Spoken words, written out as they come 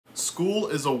School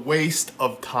is a waste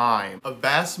of time. A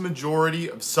vast majority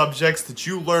of subjects that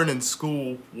you learn in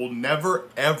school will never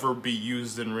ever be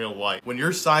used in real life. When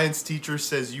your science teacher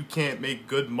says you can't make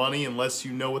good money unless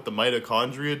you know what the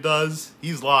mitochondria does,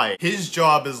 he's lying. His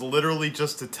job is literally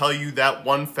just to tell you that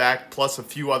one fact plus a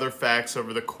few other facts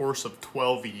over the course of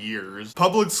 12 years.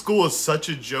 Public school is such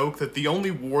a joke that the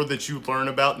only war that you learn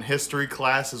about in history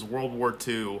class is World War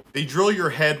II. They drill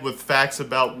your head with facts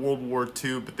about World War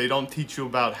II, but they don't teach you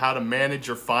about how to manage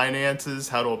your finances,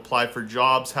 how to apply for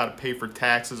jobs, how to pay for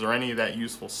taxes, or any of that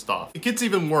useful stuff. It gets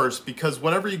even worse because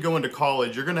whenever you go into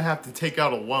college, you're gonna have to take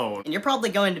out a loan. And you're probably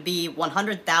going to be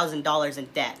 $100,000 in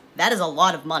debt. That is a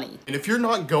lot of money. And if you're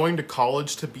not going to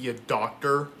college to be a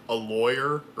doctor, a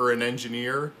lawyer, or an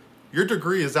engineer, your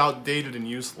degree is outdated and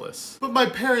useless. But my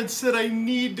parents said I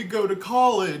need to go to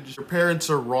college. Your parents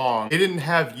are wrong. They didn't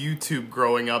have YouTube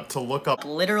growing up to look up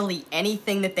Literally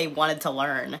anything that they wanted to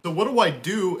learn. So what do I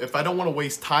do if I don't want to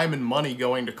waste time and money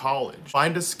going to college?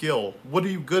 Find a skill. What are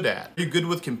you good at? Are you good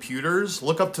with computers?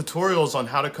 Look up tutorials on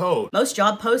how to code. Most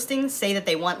job postings say that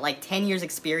they want like 10 years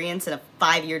experience and a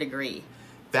 5-year degree.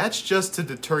 That's just to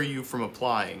deter you from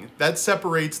applying. That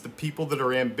separates the people that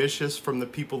are ambitious from the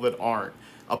people that aren't.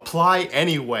 Apply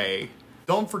anyway.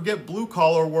 Don't forget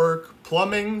blue-collar work,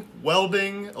 plumbing,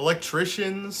 welding,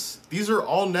 electricians. These are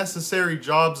all necessary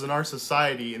jobs in our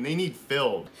society and they need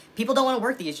filled. People don't want to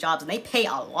work these jobs and they pay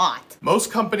a lot.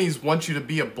 Most companies want you to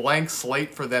be a blank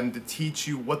slate for them to teach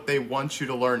you what they want you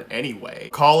to learn anyway.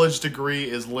 College degree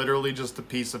is literally just a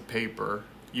piece of paper.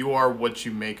 You are what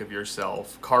you make of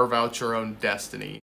yourself. Carve out your own destiny.